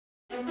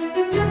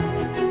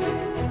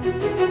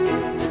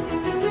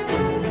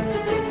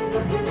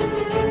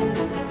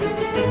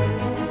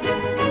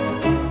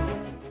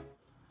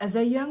As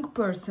a young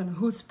person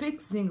who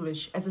speaks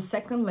English as a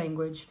second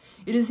language,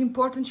 it is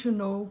important to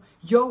know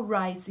your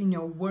rights in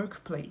your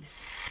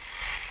workplace.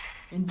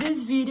 In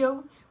this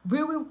video,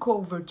 we will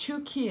cover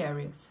two key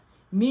areas: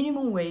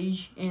 minimum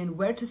wage and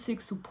where to seek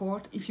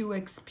support if you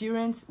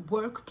experience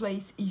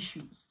workplace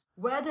issues.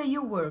 Whether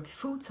you work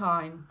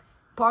full-time,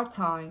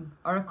 part-time,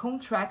 or a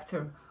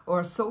contractor or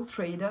a sole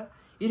trader,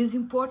 it is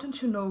important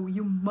to know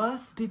you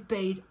must be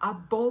paid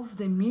above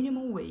the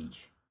minimum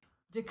wage.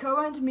 The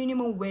current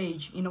minimum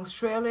wage in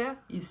Australia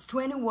is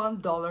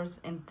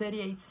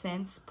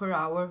 $21.38 per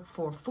hour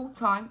for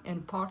full-time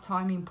and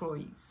part-time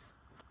employees.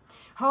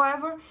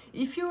 However,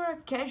 if you are a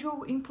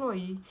casual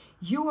employee,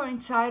 you are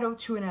entitled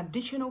to an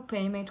additional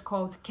payment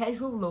called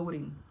casual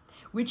loading,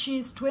 which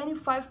is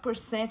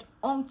 25%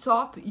 on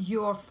top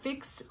your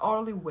fixed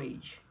hourly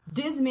wage.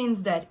 This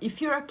means that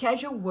if you're a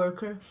casual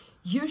worker,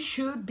 you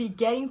should be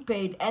getting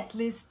paid at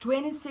least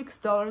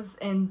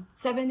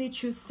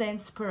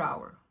 $26.72 per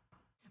hour.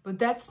 But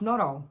that's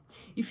not all.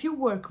 If you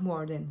work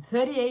more than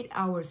 38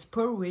 hours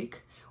per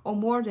week or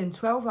more than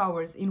 12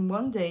 hours in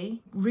one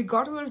day,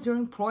 regardless of your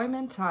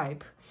employment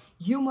type,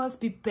 you must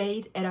be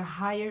paid at a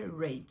higher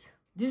rate.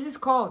 This is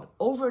called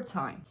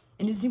overtime,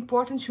 and it's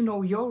important to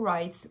know your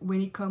rights when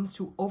it comes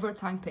to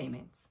overtime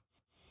payments.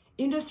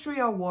 Industry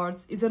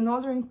awards is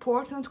another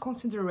important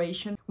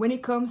consideration when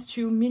it comes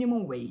to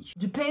minimum wage.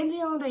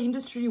 Depending on the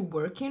industry you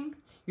work in,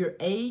 your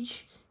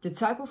age, the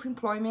type of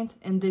employment,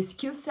 and the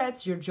skill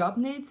sets your job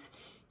needs,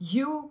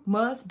 you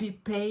must be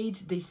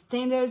paid the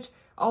standard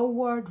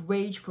award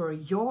wage for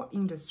your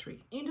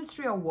industry.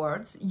 Industry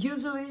awards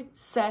usually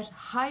set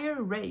higher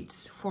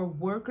rates for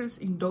workers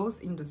in those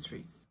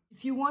industries.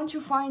 If you want to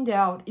find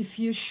out if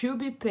you should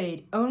be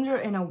paid under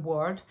an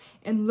award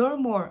and learn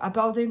more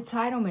about the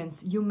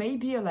entitlements you may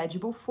be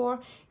eligible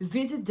for,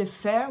 visit the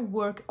Fair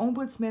Work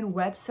Ombudsman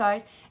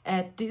website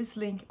at this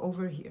link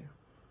over here.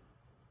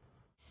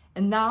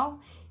 And now,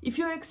 if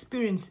you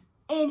experience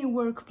any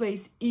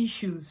workplace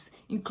issues,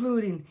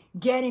 including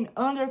getting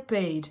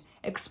underpaid,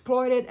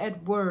 exploited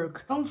at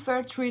work,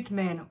 unfair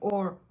treatment,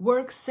 or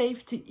work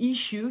safety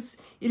issues,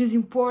 it is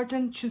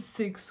important to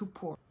seek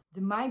support.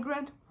 The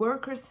Migrant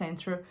Worker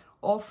Center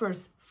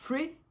offers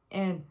free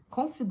and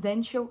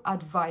confidential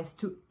advice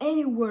to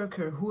any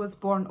worker who was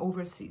born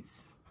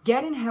overseas.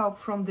 Getting help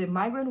from the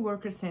Migrant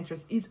Worker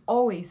Centers is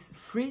always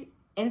free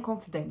and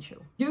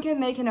confidential. You can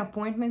make an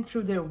appointment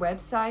through their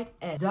website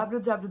at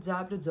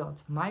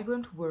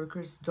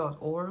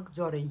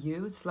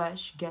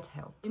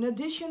www.migrantworkers.org.au/gethelp. In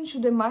addition to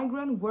the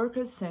Migrant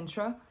Workers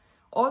Center,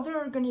 other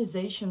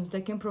organizations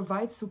that can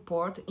provide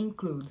support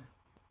include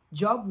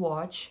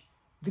JobWatch,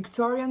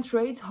 Victorian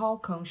Trades Hall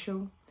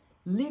Council,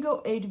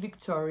 Legal Aid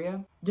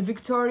Victoria, the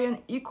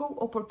Victorian Equal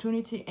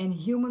Opportunity and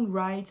Human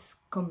Rights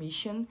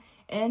Commission,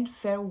 and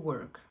Fair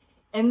Work.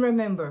 And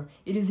remember,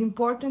 it is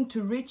important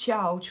to reach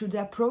out to the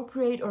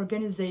appropriate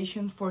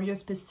organization for your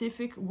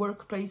specific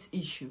workplace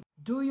issue.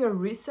 Do your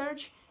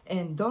research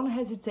and don't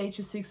hesitate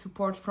to seek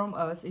support from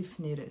us if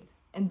needed.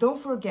 And don't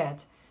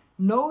forget,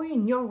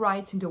 knowing your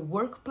rights in the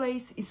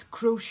workplace is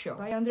crucial.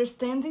 By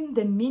understanding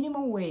the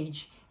minimum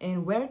wage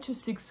and where to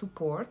seek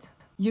support,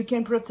 you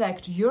can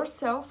protect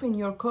yourself and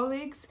your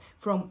colleagues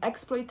from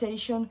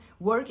exploitation,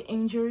 work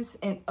injuries,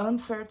 and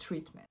unfair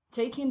treatment.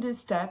 Taking these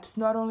steps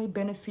not only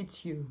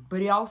benefits you, but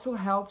it also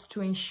helps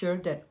to ensure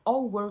that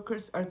all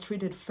workers are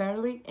treated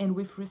fairly and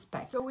with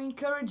respect. So we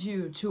encourage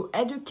you to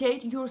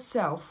educate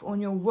yourself on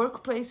your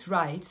workplace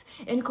rights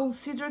and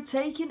consider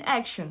taking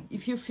action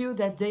if you feel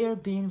that they are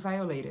being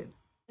violated.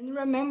 And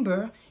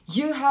remember,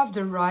 you have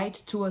the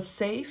right to a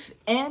safe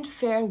and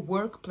fair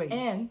workplace.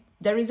 And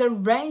there is a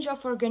range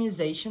of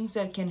organizations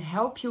that can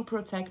help you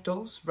protect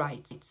those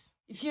rights.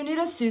 If you need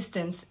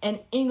assistance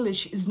and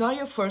English is not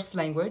your first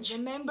language,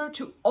 remember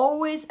to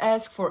always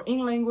ask for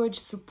in-language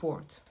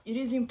support. It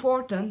is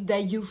important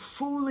that you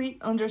fully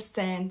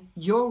understand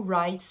your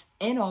rights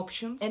and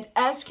options, and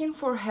asking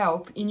for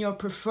help in your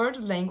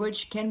preferred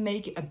language can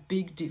make a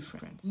big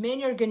difference.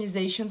 Many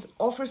organizations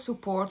offer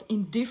support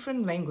in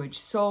different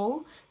languages,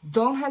 so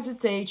don't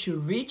hesitate to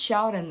reach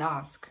out and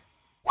ask.